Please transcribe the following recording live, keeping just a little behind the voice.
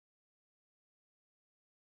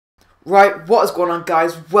Right, what is going on,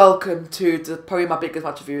 guys? Welcome to probably my biggest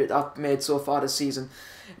match review that I've made so far this season.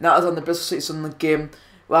 Now that is on the Bristol City Sunderland game.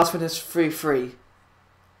 Last finished 3-3.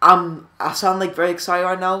 I sound like very excited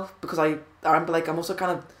right now because I'm also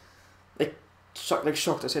kind of shocked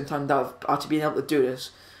at the same time that I've actually been able to do this,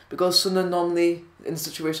 because Sunderland normally in the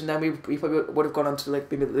situation then we probably would have gone on to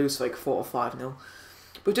maybe lose 4 or 5-0.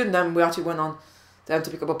 But we didn't. Then we actually went on then to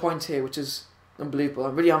pick up a point here, which is unbelievable.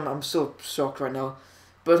 I'm so shocked right now.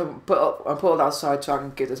 But I'm put all that aside so I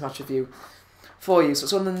can give this match review for you. So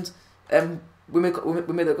Sunderland, we made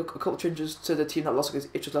a couple of changes to the team that lost against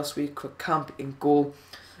Itches last week. Camp in goal,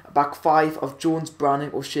 back five of Jones,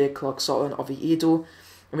 Browning, O'Shea, Clark, Sutton, Oviedo.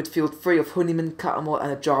 In midfield, three of Honeyman, Catamore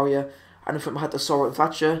and Ajaria, and in front we had the Soro and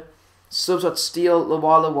Thatcher. Subs had Steele,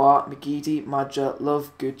 Lawar, McGeady, Madja,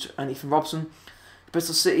 Love, Gooch and Ethan Robson.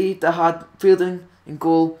 Bristol City, they had Fielding in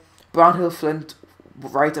goal, Brownhill, Flint,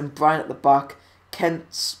 Wright and Bryan at the back,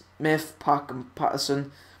 Kent, Smith, Park and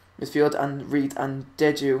Patterson midfield, and Reed and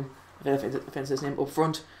Deju, I think that's his name, up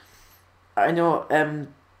front. I know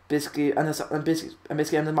basically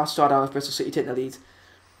the match started out with Bristol City taking the lead.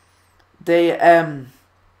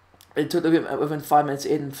 It took the within 5 minutes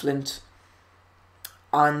in Flint,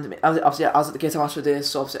 and obviously I was at the gate of match today,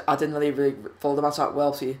 so obviously I didn't really follow the match out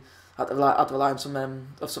well. So I had to rely on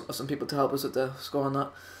some people to help us at the score on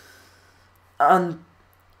that. And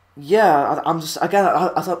yeah, I'm just again.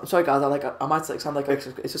 I'm sorry, guys. I might sound like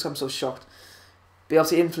it's just I'm so shocked. But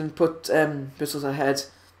obviously, Inflin put Bristol's ahead,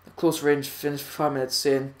 close range, finished 5 minutes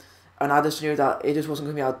in, and I just knew that it just wasn't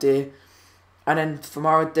going to be our day. And then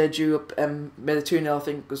Famara Deju up made a 2-0. I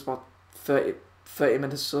think it was about 30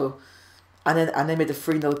 minutes or so, and then made the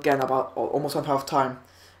 3-0 again about almost on half time.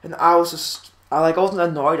 And I wasn't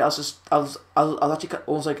annoyed. I was actually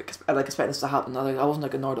almost expecting this to happen. I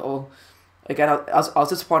wasn't annoyed at all. Again, I was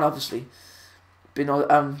disappointed, obviously, but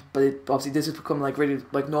obviously this has become really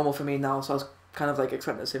normal for me now. So I was kind of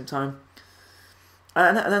expecting at the same time,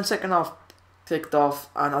 and then second half kicked off,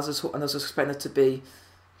 and I was expecting it to be,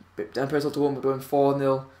 then Bristol to win, we're doing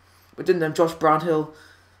 4-0. But didn't. Then Josh Brownhill,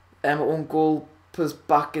 own goal, put us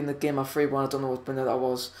back in the game at 3-1. I don't know what minute that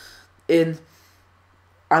was in,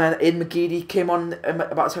 and then Aidan McGeady came on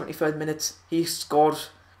about 73rd minute. He scored.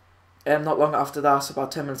 Not long after that,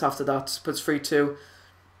 about 10 minutes after that, puts 3-2,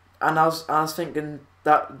 and I was thinking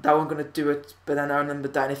that wasn't going to do it, but then I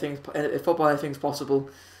remembered that in football anything's possible,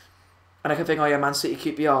 and I kept thinking, oh yeah, Man City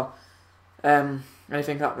QPR,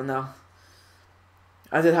 anything can happen now.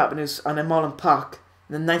 And it did happen, and then Marlon Park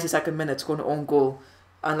in the 92nd minute scored an own goal,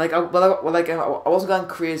 and I wasn't going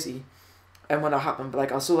crazy, when that happened,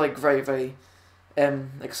 but I was still very very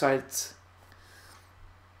excited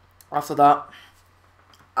after that.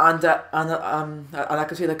 And I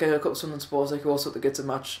could see a couple of Sunderland supporters who also took it to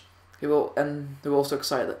match, they were also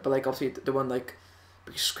excited, but obviously they weren't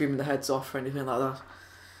screaming their heads off or anything like that.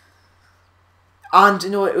 And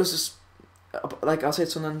it was just I said,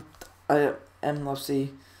 Sunderland,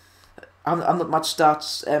 obviously I'm not much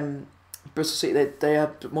stats. Bristol City, they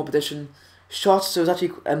had more position shots, so it was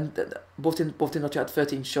actually both teams actually had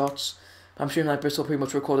 13 shots. I'm sure Bristol pretty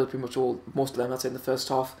much recorded most of them, I'd say, in the first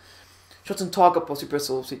half. Shots on target, obviously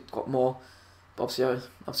Bristol obviously got more, but obviously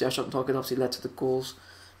our shot on target obviously led to the goals.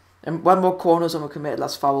 And one more corners and we committed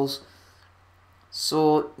less fouls,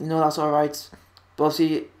 so that's alright. But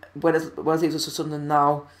obviously when it leaves us to Sunderland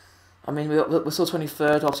now, I mean we're still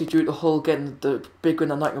 23rd, obviously due to Hull getting the big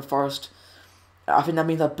win at Nottingham Forest. I think that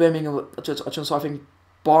means that Birmingham, so I think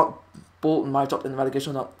Bolton might have dropped in the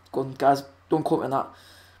relegation or not. Guys, don't quote me on that.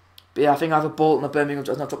 But yeah, I think either Bolton or Birmingham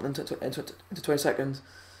has not dropped into 22nd.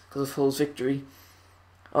 Because of Hull's victory.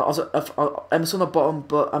 I'm still on the bottom,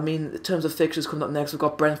 but I mean, in terms of fixtures coming up next, we've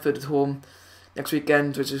got Brentford at home next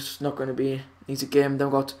weekend, which is not going to be an easy game. Then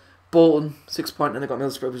we've got Bolton, 6 points, and they've got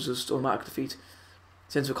Middlesbrough, which is just automatic defeat,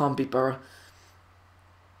 since we can't beat Borough.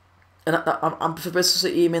 And I'm for Bristol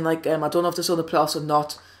City, I mean, I don't know if they're still in the playoffs or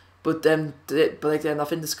not, but I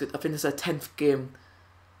think this is their 10th game.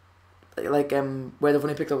 Where they've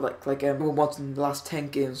only picked up once in the last 10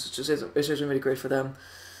 games, which is really great for them,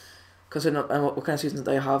 considering what kind of seasons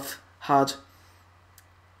they have had.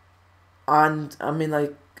 And I mean,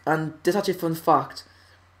 and this actually a fun fact,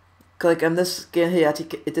 this game here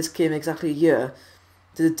this came exactly a year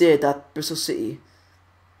to the day that Bristol City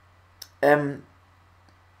were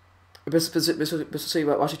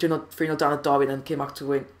actually 3-0 down at Derby and then came back to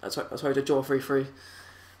win. Sorry, to draw 3-3.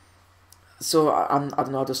 So I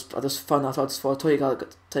don't know. I just found that out. So I'll tell you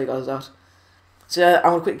guys that. So yeah, I'm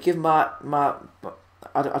gonna quickly give my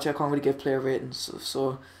actually I can't really give player ratings.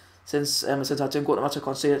 So since I didn't go to the match, I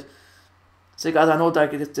can't see it. So guys, I know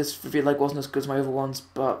that this review like wasn't as good as my other ones,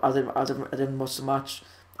 but I didn't watch the match.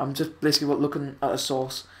 I'm just basically looking at a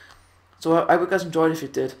source. So I hope you guys enjoyed. If you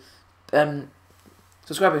did,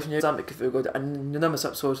 subscribe if you're new. That make you feel good. And you know this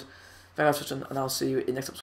episode. Thank you for watching, and I'll see you in the next episode.